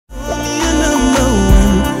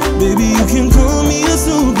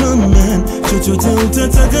Hey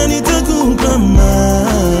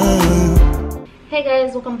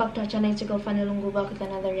guys, welcome back to our channel. It's your girl Fanny back with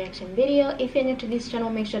another reaction video. If you're new to this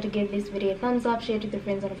channel, make sure to give this video a thumbs up, share it with your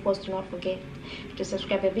friends, and of course do not forget to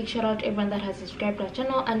subscribe. A big shout out to everyone that has subscribed to our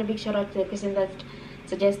channel, and a big shout out to the person that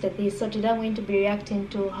suggested this. So today I'm going to be reacting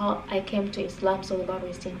to how I came to Islam. So without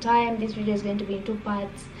wasting time, this video is going to be in 2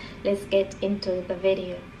 parts. Let's get into the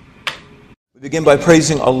video. We begin by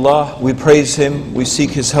praising Allah. We praise Him, we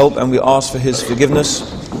seek His help, and we ask for His forgiveness.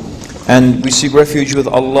 And we seek refuge with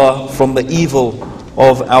Allah from the evil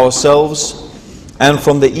of ourselves and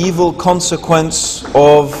from the evil consequence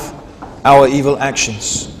of our evil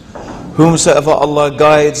actions. Whomsoever Allah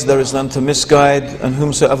guides, there is none to misguide, and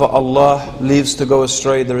whomsoever Allah leaves to go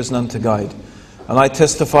astray, there is none to guide. And I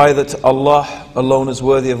testify that Allah alone is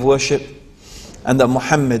worthy of worship, and that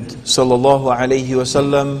Muhammad sallallahu alayhi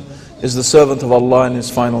wasallam is the servant of Allah and His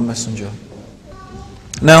final messenger.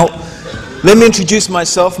 Now, let me introduce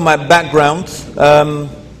myself, my background.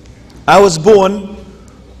 I was born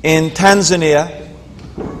in Tanzania,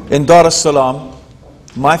 in Dar es Salaam.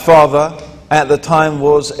 My father at the time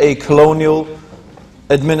was a colonial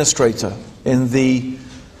administrator in the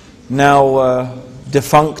now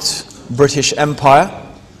defunct British Empire.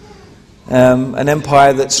 An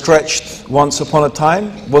empire that stretched once upon a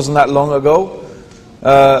time, wasn't that long ago,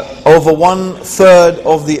 over 1/3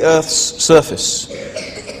 of the Earth's surface.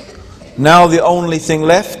 Now the only thing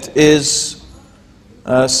left is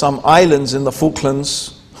some islands in the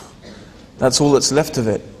Falklands. That's all that's left of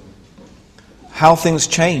it. How things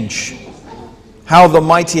change. How the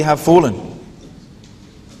mighty have fallen.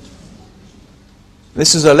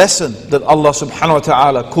 This is a lesson that Allah subhanahu wa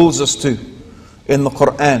ta'ala calls us to in the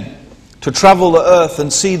Quran. To travel the earth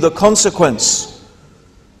and see the consequence.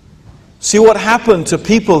 See what happened to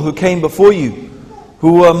people who came before you,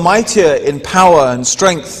 who were mightier in power and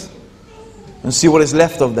strength, and see what is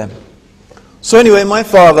left of them. So anyway, my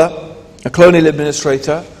father, a colonial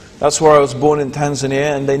administrator, that's where I was born in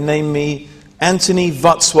Tanzania, and they named me Anthony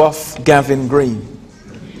Vatswaf Gavin Green.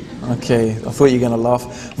 Okay, I thought you were going to laugh.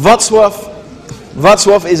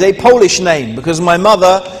 Vatswaf is a Polish name, because my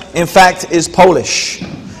mother, in fact, is Polish.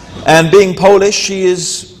 And being Polish, she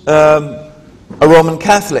is a Roman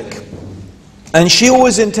Catholic. And she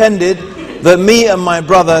always intended that me and my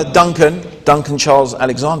brother Duncan Charles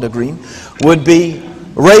Alexander Green, would be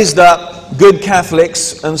raised up good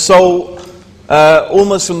Catholics. And so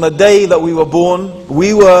almost from the day that we were born,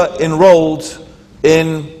 we were enrolled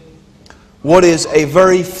in what is a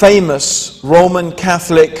very famous Roman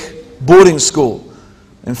Catholic boarding school.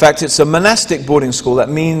 In fact, it's a monastic boarding school. That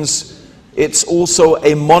means it's also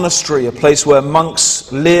a monastery, a place where monks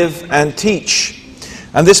live and teach.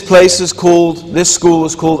 And this school is called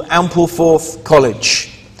Ampleforth College.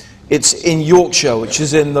 It's in Yorkshire, which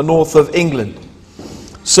is in the north of England.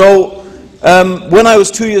 So when I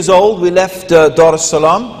was 2 years old, we left Dar es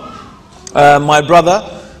Salaam. My brother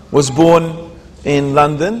was born in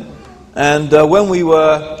London. And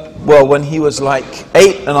when he was like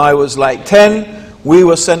 8 and I was like 10, we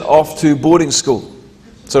were sent off to boarding school.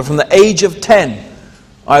 So from the age of 10,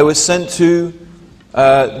 I was sent to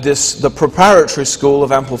the preparatory school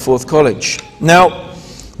of Ampleforth College. Now,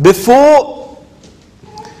 before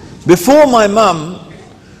they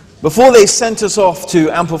sent us off to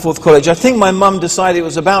Ampleforth College, I think my mum decided it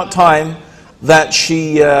was about time that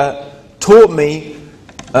she taught me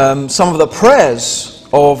some of the prayers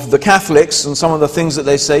of the Catholics and some of the things that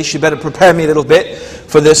they say. She better prepare me a little bit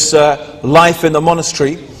for this life in the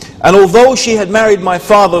monastery. And although she had married my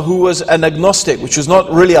father, who was an agnostic, which was not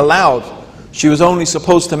really allowed, she was only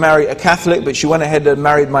supposed to marry a Catholic, but she went ahead and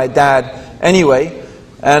married my dad anyway.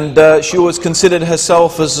 And she always considered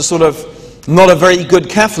herself as a sort of, not a very good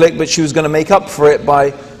Catholic, but she was going to make up for it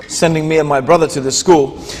by sending me and my brother to the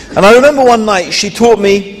school. And I remember one night she taught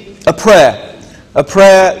me a prayer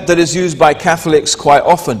that is used by Catholics quite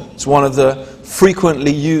often. It's one of the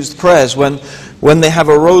frequently used prayers when they have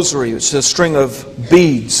a rosary, which is a string of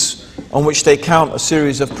beads on which they count a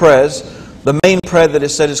series of prayers. The main prayer that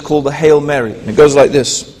is said is called the Hail Mary. And it goes like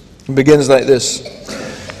this. It begins like this.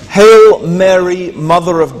 Hail Mary,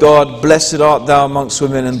 Mother of God, blessed art thou amongst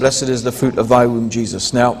women, and blessed is the fruit of thy womb,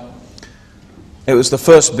 Jesus. Now, it was the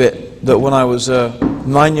first bit that when I was a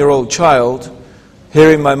 9-year-old child,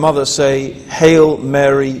 hearing my mother say, Hail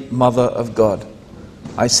Mary, Mother of God,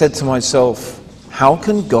 I said to myself, how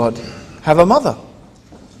can God have a mother?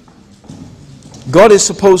 God is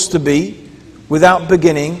supposed to be without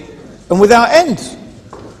beginning and without end.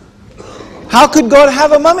 How could God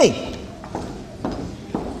have a mummy?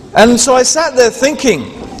 And so I sat there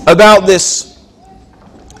thinking about this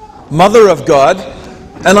Mother of God,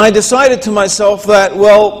 And I decided to myself that,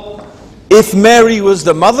 well, if Mary was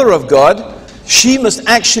the mother of God, she must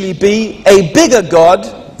actually be a bigger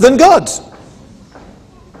God than God.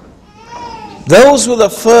 Those were the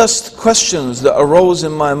first questions that arose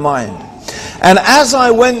in my mind. And as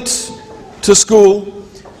I went to school,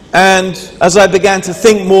 and as I began to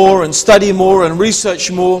think more and study more and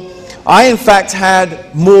research more, I in fact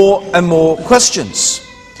had more and more questions.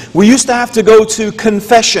 We used to have to go to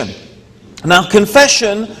confession. Now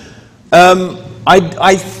confession,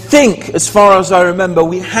 I think, as far as I remember,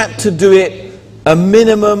 we had to do it a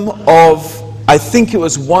minimum of, I think it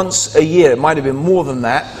was once a year. It might have been more than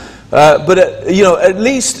that. But at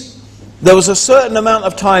least there was a certain amount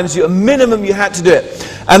of times, a minimum you had to do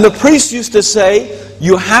it. And the priest used to say,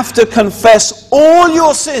 you have to confess all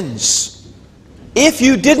your sins. If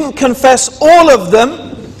you didn't confess all of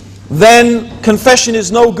them, then confession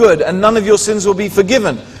is no good and none of your sins will be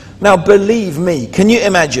forgiven. Now believe me, can you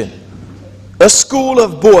imagine a school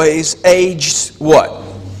of boys aged what?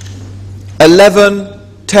 11,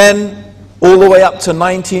 10, all the way up to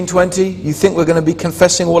 19, 20, you think we're going to be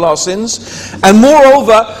confessing all our sins? And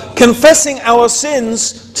moreover, confessing our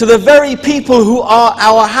sins to the very people who are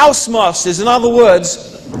our housemasters. In other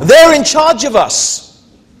words, they're in charge of us.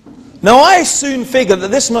 Now I soon figured that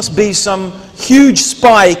this must be some huge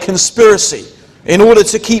spy conspiracy in order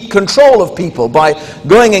to keep control of people by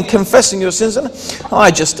going and confessing your sins. And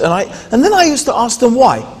then I used to ask them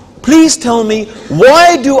why. Please tell me,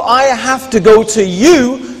 why do I have to go to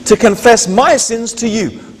you to confess my sins to you?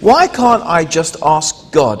 Why can't I just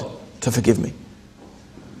ask God to forgive me?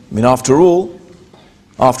 I mean, after all,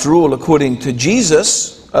 according to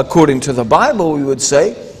Jesus, according to the Bible, we would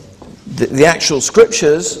say, the actual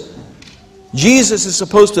scriptures, Jesus is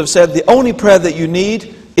supposed to have said, the only prayer that you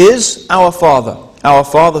need is our Father. Our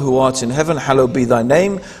Father who art in heaven, hallowed be thy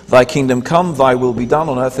name. Thy kingdom come, thy will be done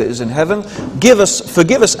on earth as it is in heaven. Forgive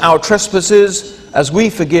us our trespasses as we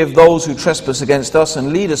forgive those who trespass against us,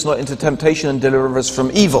 and lead us not into temptation and deliver us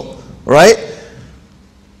from evil. Right?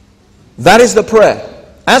 That is the prayer.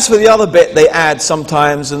 As for the other bit, they add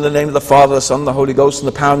sometimes in the name of the Father, the Son, the Holy Ghost, and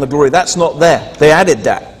the power and the glory. That's not there. They added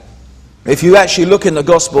that. If you actually look in the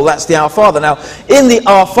gospel, that's the Our Father. Now, in the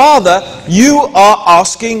Our Father, you are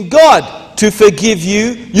asking God to forgive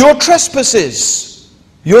you your trespasses,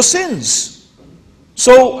 your sins.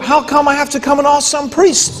 So how come I have to come and ask some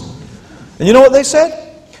priest? And you know what they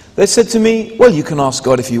said? They said to me, well, you can ask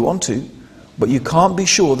God if you want to, but you can't be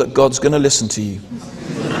sure that God's going to listen to you.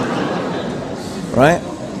 Right?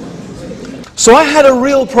 So I had a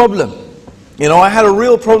real problem. I had a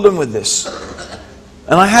real problem with this.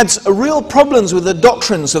 And I had real problems with the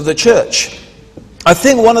doctrines of the church. I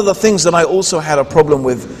think one of the things that I also had a problem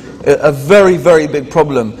with, a very, very big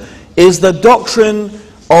problem, is the doctrine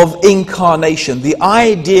of incarnation. The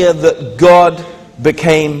idea that God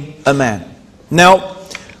became a man. Now,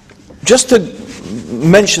 just to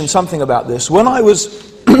mention something about this, when I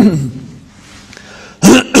was,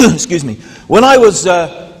 excuse me, when I was,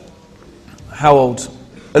 how old?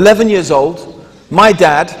 11 years old, my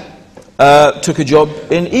dad took a job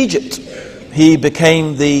in Egypt. He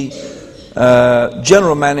became the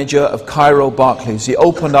general manager of Cairo Barclays. He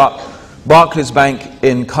opened up Barclays Bank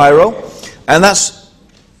in Cairo, and that's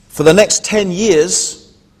for the next 10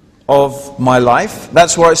 years of my life.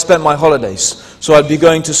 That's where I spent my holidays. So I'd be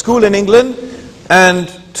going to school in England and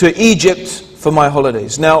to Egypt for my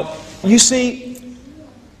holidays. Now, you see,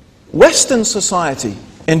 Western society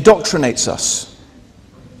indoctrinates us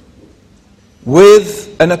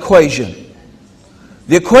with an equation.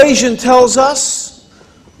 The equation tells us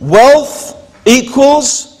wealth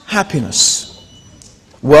equals happiness.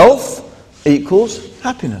 Wealth equals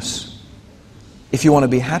happiness. If you want to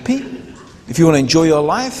be happy, if you want to enjoy your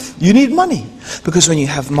life, you need money. Because when you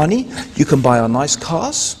have money, you can buy our nice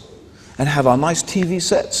cars and have our nice TV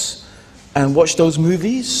sets and watch those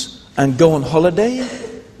movies and go on holiday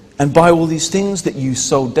and buy all these things that you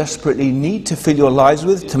so desperately need to fill your lives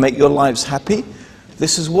with, to make your lives happy.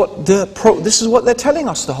 This is what they're telling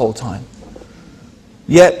us the whole time.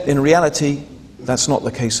 Yet, in reality, that's not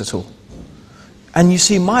the case at all. And you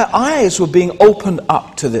see, my eyes were being opened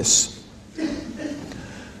up to this.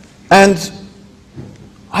 And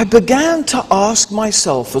I began to ask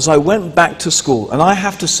myself as I went back to school, and I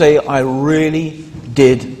have to say I really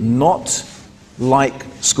did not like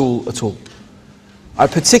school at all. I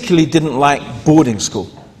particularly didn't like boarding school.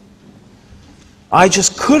 I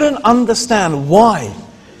just couldn't understand why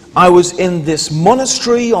I was in this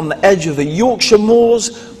monastery on the edge of the Yorkshire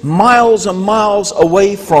moors, miles and miles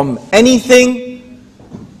away from anything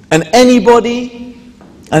and anybody.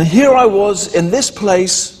 And here I was in this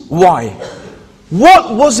place. Why?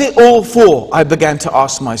 What was it all for? I began to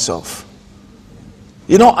ask myself.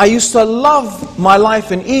 You know, I used to love my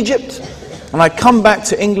life in Egypt, and I come back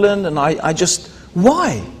to England, and I just,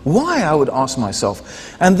 why? Why, I would ask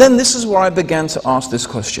myself. And then this is where I began to ask this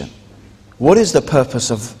question. What is the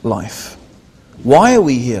purpose of life? Why are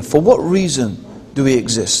we here? For what reason do we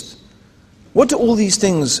exist? What do all these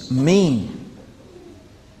things mean?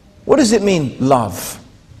 What does it mean, love?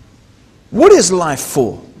 What is life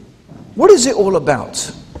for? What is it all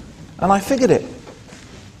about? And I figured it.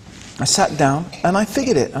 I sat down and I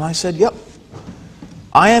figured it. And I said, yep,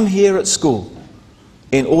 I am here at school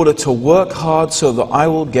in order to work hard so that I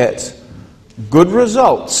will get good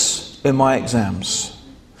results in my exams.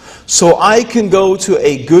 So I can go to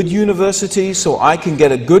a good university, so I can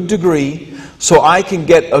get a good degree, so I can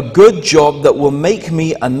get a good job that will make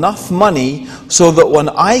me enough money so that when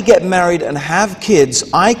I get married and have kids,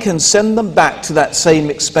 I can send them back to that same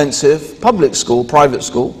expensive public school, private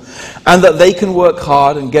school, and that they can work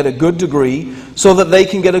hard and get a good degree so that they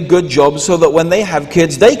can get a good job so that when they have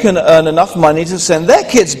kids, they can earn enough money to send their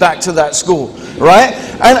kids back to that school, right?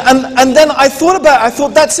 And then I thought about it. I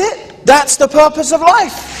thought, that's it. That's the purpose of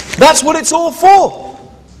life. That's what it's all for.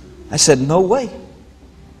 I said, no way.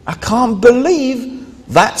 I can't believe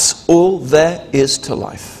that's all there is to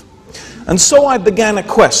life. And so I began a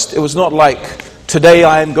quest. It was not like, today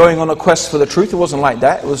I am going on a quest for the truth. It wasn't like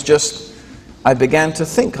that. It was just, I began to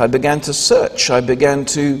think. I began to search. I began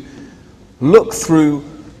to look through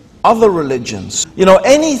other religions. You know,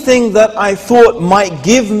 anything that I thought might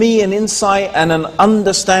give me an insight and an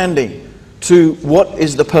understanding to what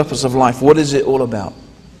is the purpose of life. What is it all about?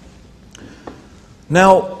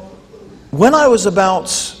 Now, when I was about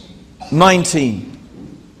 19,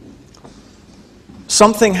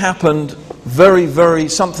 something happened,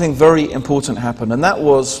 something very important happened, and that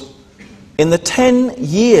was in the 10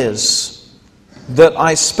 years that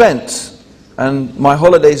I spent and my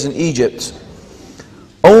holidays in Egypt,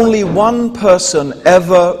 only one person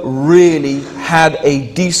ever really had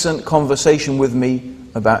a decent conversation with me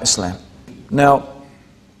about Islam. Now,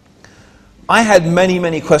 I had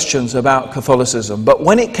many questions about Catholicism, but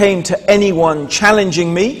when it came to anyone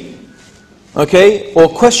challenging me, okay, or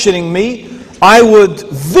questioning me, I would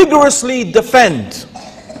vigorously defend.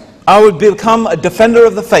 I would become a defender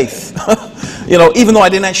of the faith. You know, even though I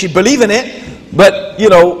didn't actually believe in it, but, you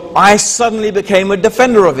know, I suddenly became a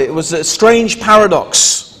defender of it. It was a strange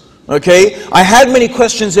paradox, okay? I had many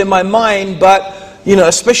questions in my mind, but, you know,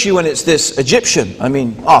 especially when it's this Egyptian. I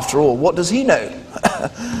mean, after all, what does he know?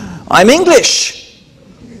 I'm English.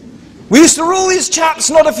 We used to rule these chaps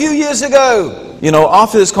not a few years ago. You know,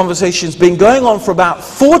 after this conversation's been going on for about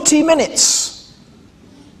 40 minutes,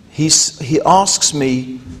 he asks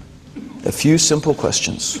me a few simple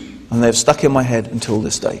questions, and they've stuck in my head until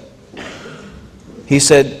this day. He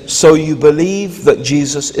said, so you believe that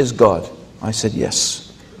Jesus is God? I said,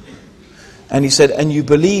 yes. And he said, and you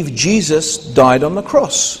believe Jesus died on the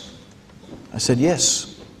cross? I said, yes.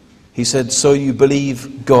 He said, so you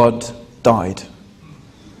believe God died?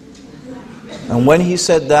 And when he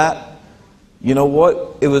said that, you know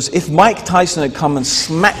what? It was, if Mike Tyson had come and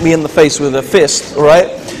smacked me in the face with a fist, right?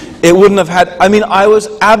 It wouldn't have had, I mean, I was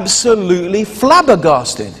absolutely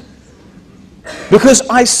flabbergasted. Because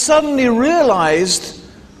I suddenly realized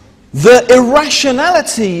the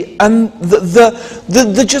irrationality and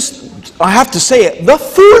the just, I have to say it, the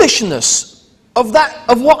foolishness of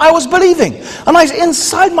what I was believing. And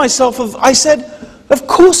inside myself, I said, of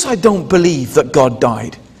course I don't believe that God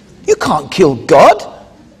died. You can't kill God.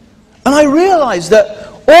 And I realized that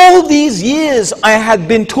all these years I had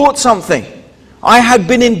been taught something. I had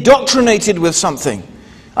been indoctrinated with something.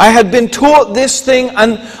 I had been taught this thing,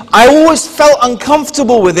 and I always felt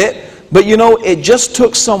uncomfortable with it. But you know, it just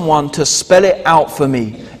took someone to spell it out for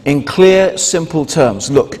me in clear, simple terms.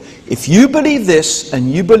 Look, if you believe this and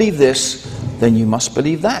you believe this, then you must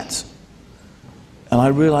believe that. And I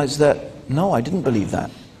realized that, no, I didn't believe that.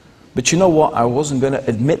 But you know what? I wasn't going to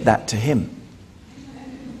admit that to him.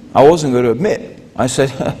 I wasn't going to admit. I said,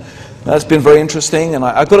 that's been very interesting, and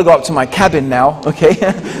I've got to go up to my cabin now, okay?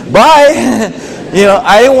 Bye! You know,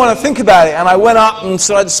 I didn't want to think about it, and I went up and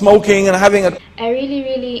started smoking and having a... I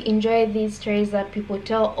really enjoy these stories that people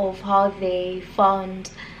tell of how they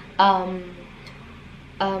found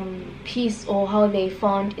peace, or how they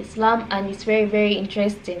found Islam, and it's very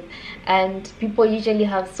interesting. And people usually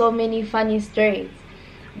have so many funny stories.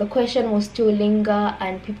 The question will still linger,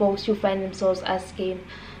 and people will still find themselves asking,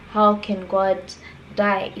 how can God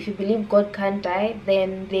die? If you believe God can't die,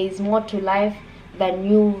 then there is more to life than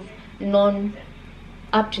you've known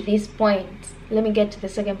up to this point. Let me get to the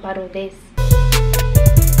second part of this.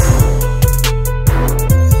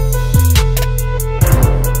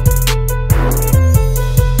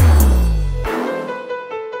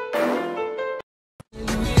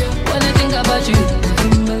 about you.